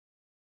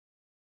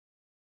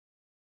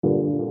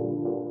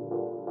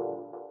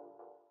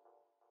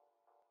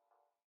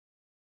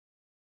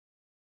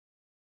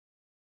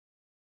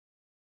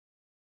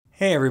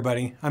Hey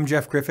everybody, I'm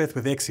Jeff Griffith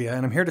with Ixia,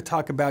 and I'm here to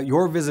talk about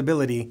your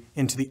visibility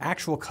into the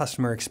actual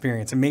customer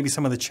experience and maybe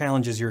some of the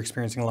challenges you're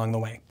experiencing along the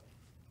way.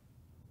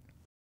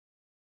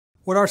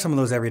 What are some of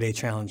those everyday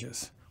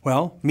challenges?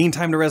 Well, mean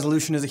time to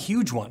resolution is a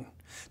huge one.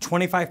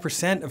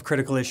 25% of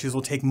critical issues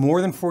will take more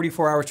than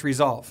 44 hours to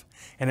resolve,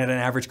 and at an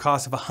average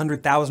cost of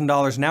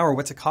 $100,000 an hour,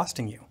 what's it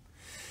costing you?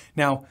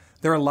 Now,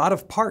 there are a lot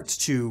of parts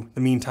to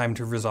the mean time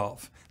to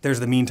resolve.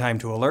 There's the mean time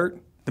to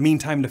alert, the mean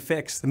time to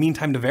fix, the mean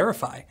time to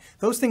verify.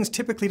 Those things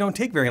typically don't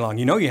take very long.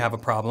 You know you have a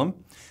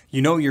problem,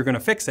 you know you're going to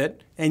fix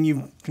it, and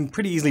you can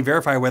pretty easily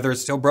verify whether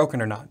it's still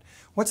broken or not.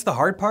 What's the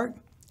hard part?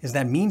 Is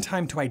that mean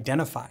time to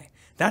identify.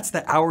 That's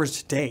the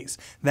hours to days.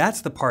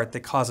 That's the part that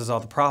causes all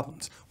the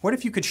problems. What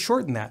if you could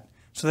shorten that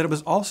so that it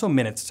was also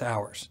minutes to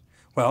hours?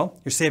 Well,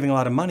 you're saving a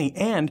lot of money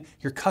and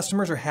your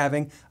customers are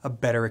having a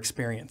better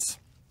experience.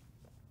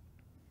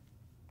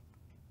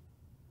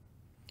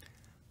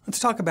 Let's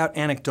talk about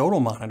anecdotal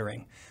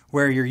monitoring,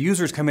 where your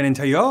users come in and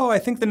tell you, oh, I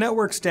think the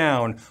network's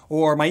down,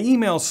 or my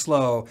email's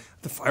slow,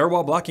 the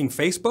firewall blocking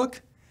Facebook.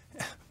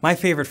 My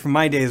favorite from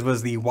my days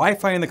was the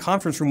Wi-Fi in the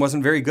conference room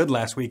wasn't very good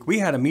last week. We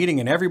had a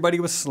meeting and everybody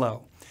was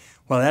slow.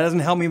 Well, that doesn't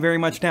help me very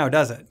much now,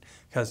 does it?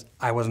 Because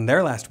I wasn't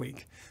there last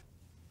week.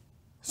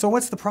 So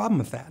what's the problem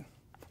with that?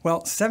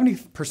 Well,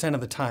 70%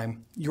 of the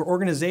time, your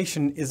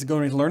organization is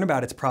going to learn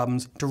about its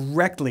problems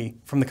directly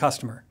from the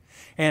customer.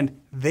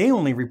 And they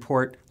only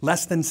report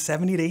less than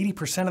 70 to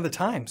 80% of the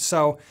time.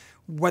 So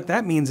what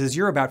that means is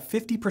you're about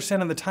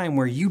 50% of the time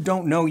where you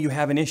don't know you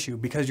have an issue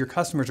because your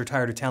customers are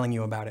tired of telling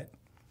you about it.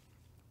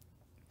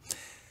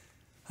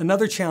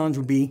 Another challenge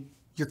would be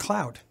your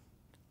cloud.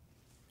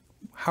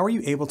 How are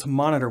you able to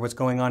monitor what's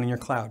going on in your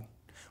cloud?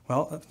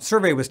 Well, a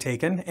survey was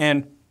taken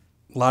and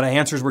a lot of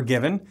answers were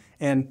given,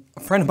 and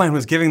a friend of mine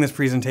was giving this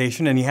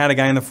presentation and he had a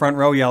guy in the front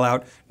row yell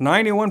out,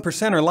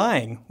 91% are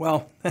lying.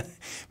 Well,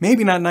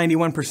 maybe not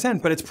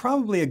 91%, but it's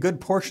probably a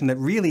good portion that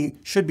really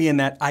should be in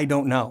that I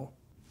don't know.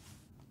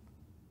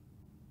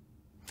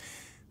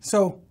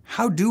 So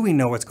how do we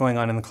know what's going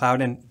on in the cloud,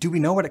 and do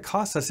we know what it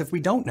costs us if we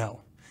don't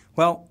know?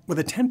 Well, with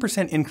a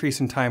 10% increase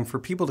in time for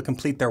people to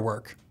complete their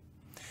work,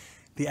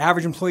 the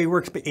average employee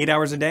works 8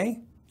 hours a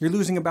day, you're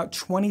losing about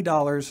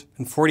 $20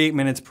 and 48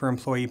 minutes per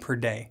employee per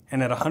day.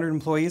 And at 100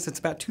 employees, it's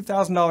about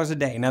 $2,000 a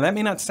day. Now that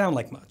may not sound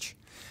like much,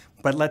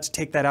 but let's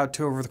take that out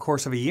to over the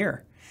course of a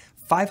year.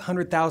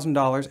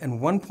 $500,000 and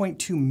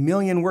 1.2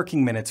 million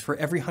working minutes for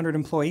every 100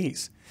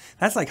 employees.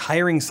 That's like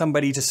hiring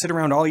somebody to sit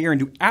around all year and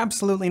do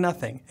absolutely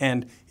nothing.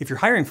 And if you're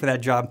hiring for that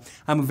job,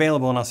 I'm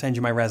available and I'll send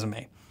you my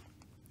resume.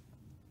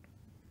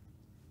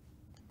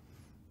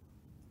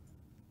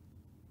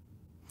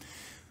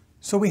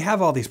 So we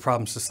have all these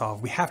problems to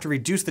solve. We have to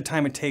reduce the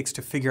time it takes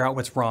to figure out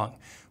what's wrong.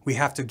 We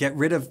have to get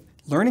rid of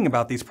learning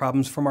about these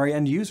problems from our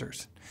end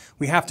users.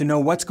 We have to know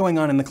what's going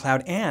on in the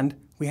cloud, and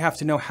we have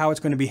to know how it's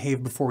going to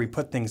behave before we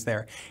put things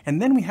there. And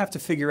then we have to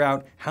figure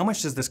out how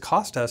much does this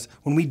cost us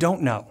when we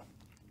don't know.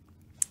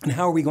 And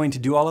how are we going to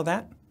do all of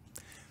that?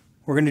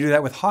 We're going to do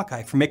that with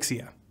Hawkeye from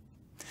Ixia.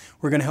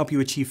 We're going to help you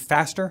achieve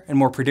faster and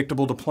more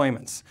predictable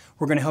deployments.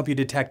 We're going to help you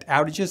detect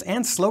outages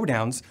and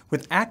slowdowns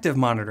with active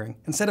monitoring.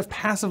 Instead of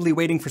passively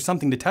waiting for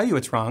something to tell you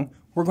it's wrong,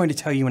 we're going to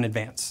tell you in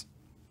advance.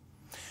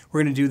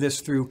 We're going to do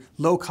this through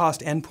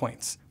low-cost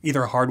endpoints,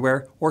 either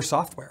hardware or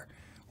software.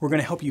 We're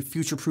going to help you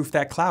future-proof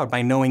that cloud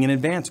by knowing in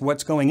advance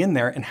what's going in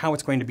there and how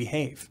it's going to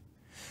behave.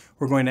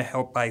 We're going to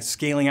help by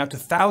scaling out to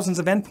thousands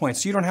of endpoints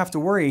so you don't have to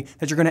worry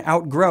that you're going to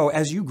outgrow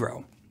as you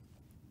grow.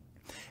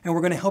 And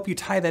we're going to help you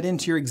tie that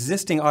into your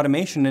existing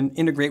automation and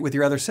integrate with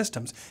your other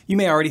systems. You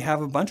may already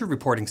have a bunch of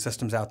reporting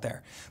systems out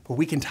there, but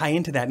we can tie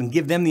into that and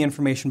give them the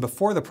information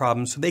before the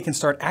problem so they can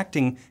start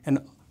acting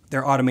in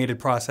their automated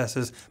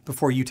processes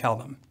before you tell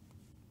them.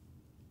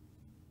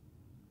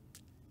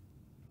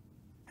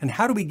 And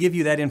how do we give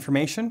you that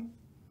information?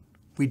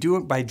 We do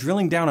it by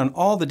drilling down on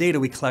all the data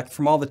we collect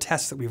from all the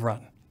tests that we've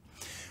run.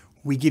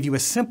 We give you a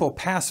simple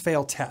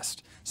pass-fail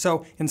test.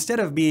 So instead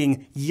of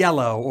being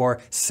yellow or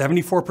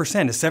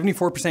 74%, is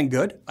 74%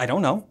 good? I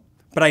don't know,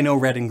 but I know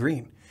red and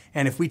green.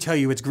 And if we tell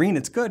you it's green,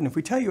 it's good. And if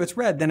we tell you it's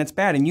red, then it's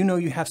bad. And you know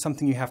you have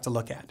something you have to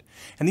look at.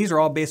 And these are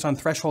all based on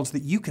thresholds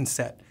that you can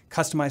set,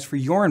 customized for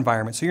your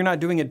environment. So you're not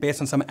doing it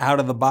based on some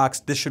out-of-the-box,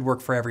 this should work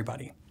for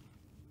everybody.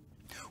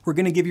 We're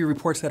going to give you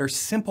reports that are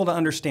simple to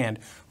understand.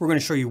 We're going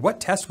to show you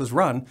what test was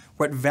run,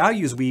 what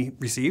values we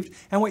received,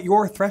 and what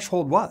your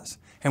threshold was,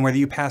 and whether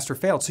you passed or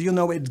failed. So you'll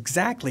know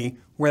exactly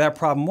where that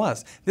problem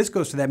was. This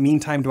goes to that mean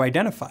time to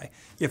identify.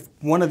 If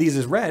one of these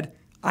is red,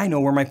 I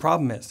know where my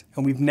problem is.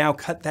 And we've now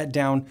cut that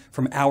down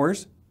from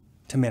hours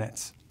to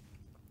minutes.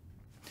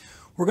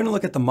 We're going to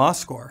look at the MOS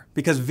score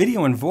because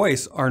video and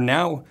voice are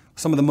now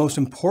some of the most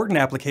important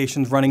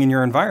applications running in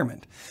your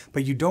environment.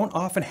 But you don't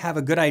often have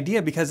a good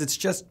idea because it's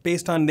just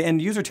based on the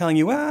end user telling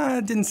you,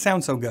 it didn't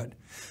sound so good.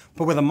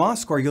 But with a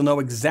MOS score, you'll know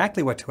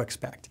exactly what to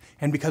expect.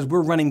 And because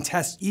we're running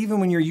tests even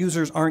when your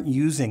users aren't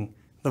using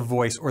the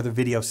voice or the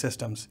video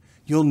systems,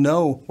 you'll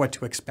know what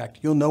to expect.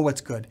 You'll know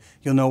what's good.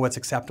 You'll know what's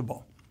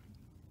acceptable.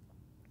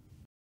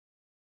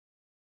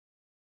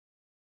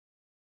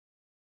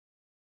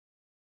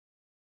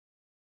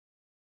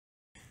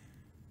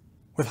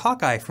 With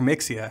Hawkeye from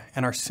Ixia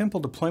and our simple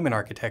deployment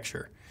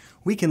architecture,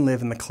 we can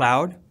live in the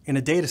cloud, in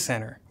a data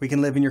center. We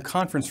can live in your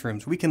conference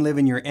rooms. We can live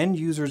in your end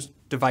users'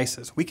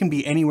 devices. We can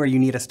be anywhere you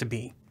need us to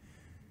be.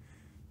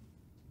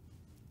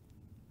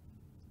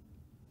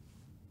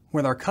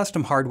 With our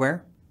custom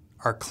hardware,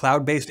 our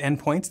cloud-based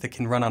endpoints that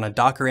can run on a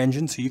Docker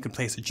engine so you can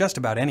place it just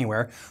about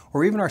anywhere,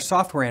 or even our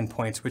software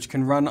endpoints which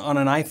can run on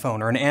an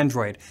iPhone or an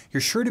Android,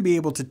 you're sure to be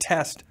able to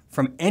test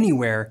from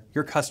anywhere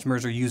your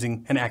customers are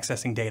using and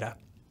accessing data.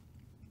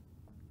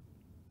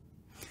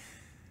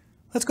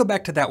 Let's go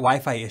back to that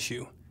Wi-Fi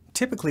issue.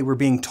 Typically, we're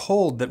being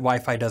told that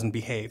Wi-Fi doesn't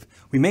behave.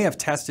 We may have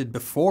tested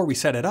before we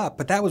set it up,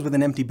 but that was with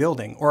an empty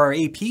building. Or our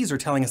APs are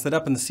telling us that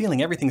up in the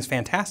ceiling, everything is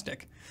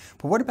fantastic.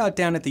 But what about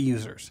down at the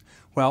users?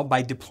 Well,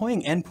 by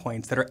deploying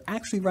endpoints that are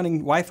actually running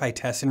Wi-Fi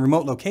tests in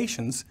remote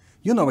locations,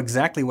 you'll know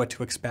exactly what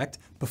to expect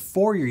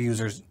before your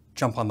users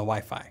jump on the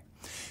Wi-Fi.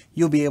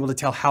 You'll be able to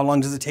tell how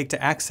long does it take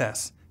to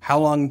access, how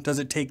long does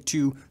it take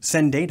to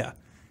send data,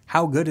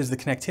 how good is the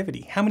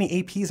connectivity, how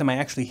many APs am I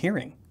actually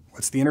hearing?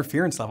 What's the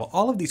interference level?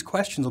 All of these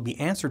questions will be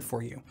answered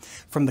for you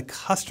from the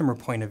customer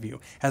point of view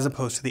as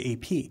opposed to the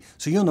AP,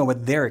 so you'll know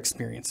what they're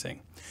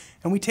experiencing.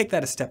 And we take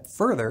that a step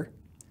further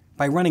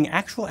by running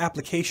actual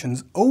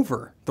applications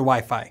over the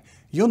Wi-Fi.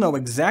 You'll know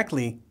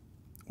exactly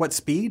what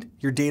speed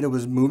your data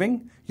was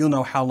moving. You'll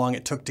know how long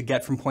it took to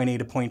get from point A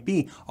to point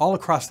B all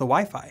across the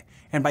Wi-Fi.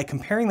 And by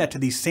comparing that to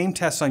these same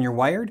tests on your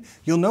wired,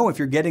 you'll know if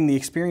you're getting the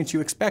experience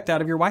you expect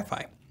out of your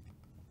Wi-Fi.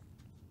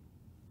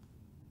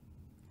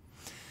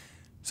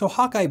 So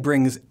Hawkeye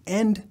brings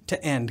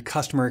end-to-end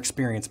customer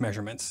experience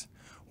measurements.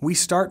 We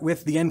start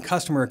with the end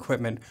customer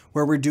equipment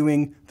where we're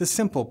doing the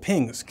simple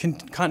pings,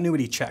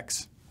 continuity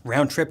checks,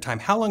 round trip time.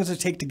 How long does it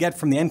take to get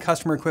from the end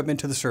customer equipment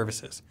to the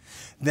services?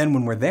 Then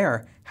when we're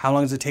there, how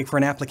long does it take for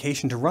an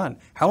application to run?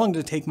 How long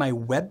does it take my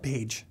web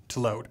page to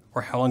load?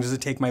 Or how long does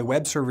it take my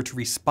web server to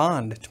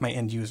respond to my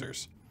end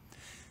users?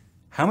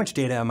 How much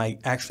data am I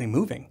actually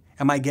moving?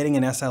 Am I getting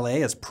an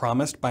SLA as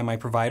promised by my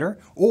provider?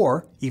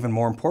 Or, even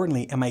more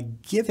importantly, am I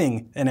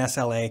giving an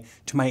SLA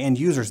to my end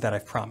users that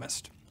I've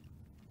promised?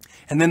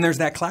 And then there's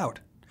that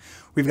cloud.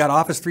 We've got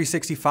Office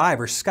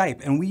 365 or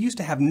Skype, and we used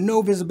to have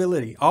no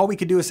visibility. All we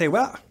could do is say,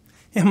 well,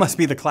 it must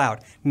be the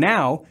cloud.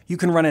 Now, you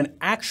can run an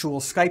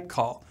actual Skype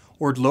call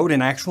or load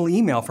an actual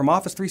email from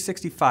Office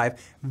 365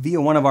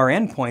 via one of our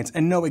endpoints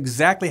and know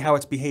exactly how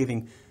it's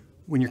behaving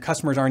when your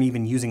customers aren't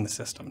even using the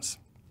systems.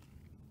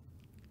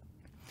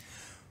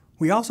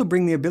 We also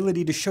bring the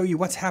ability to show you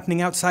what's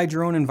happening outside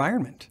your own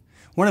environment.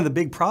 One of the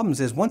big problems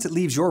is once it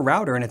leaves your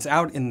router and it's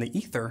out in the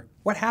ether,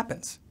 what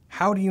happens?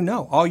 How do you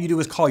know? All you do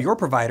is call your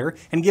provider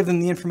and give them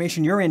the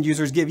information your end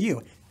users give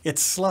you.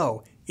 It's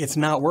slow. It's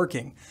not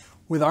working.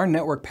 With our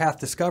network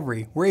path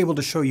discovery, we're able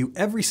to show you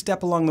every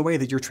step along the way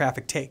that your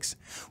traffic takes.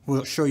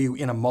 We'll show you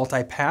in a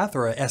multi-path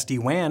or a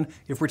SD-WAN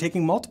if we're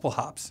taking multiple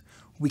hops.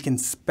 We can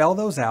spell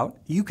those out.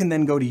 You can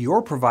then go to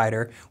your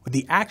provider with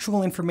the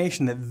actual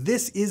information that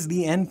this is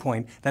the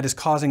endpoint that is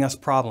causing us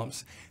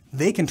problems.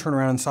 They can turn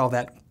around and solve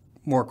that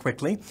more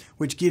quickly,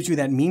 which gives you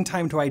that mean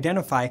time to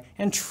identify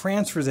and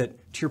transfers it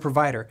to your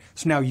provider.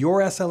 So now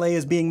your SLA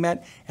is being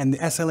met and the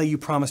SLA you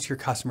promised your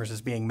customers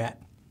is being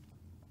met.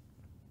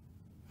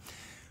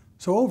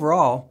 So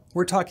overall,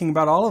 we're talking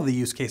about all of the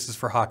use cases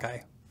for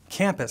Hawkeye.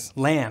 Campus,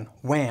 LAN,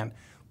 WAN.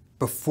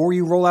 Before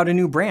you roll out a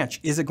new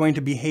branch, is it going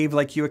to behave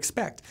like you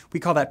expect?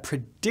 We call that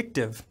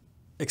predictive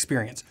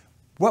experience.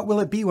 What will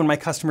it be when my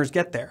customers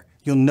get there?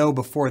 You'll know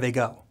before they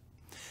go.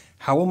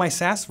 How will my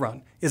SaaS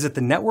run? Is it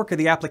the network or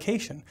the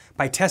application?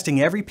 By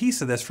testing every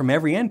piece of this from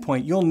every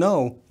endpoint, you'll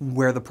know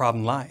where the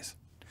problem lies.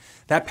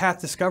 That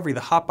path discovery, the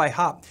hop by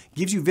hop,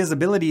 gives you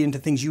visibility into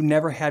things you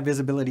never had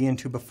visibility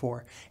into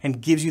before and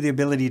gives you the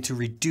ability to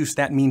reduce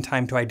that mean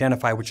time to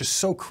identify, which is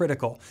so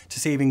critical to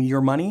saving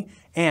your money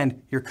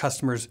and your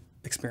customers'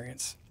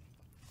 experience.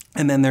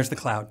 And then there's the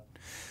cloud.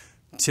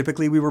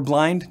 Typically we were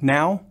blind.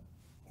 Now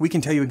we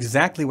can tell you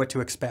exactly what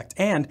to expect.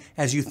 And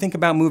as you think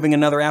about moving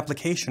another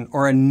application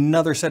or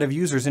another set of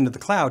users into the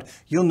cloud,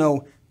 you'll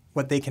know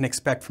what they can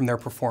expect from their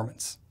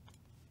performance.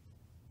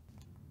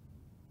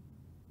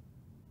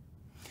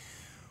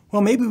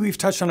 Well, maybe we've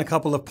touched on a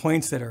couple of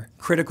points that are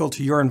critical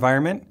to your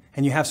environment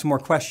and you have some more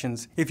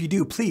questions. If you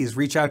do, please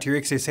reach out to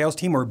your Ixia sales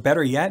team or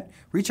better yet,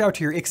 reach out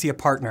to your Ixia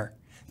partner.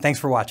 Thanks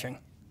for watching.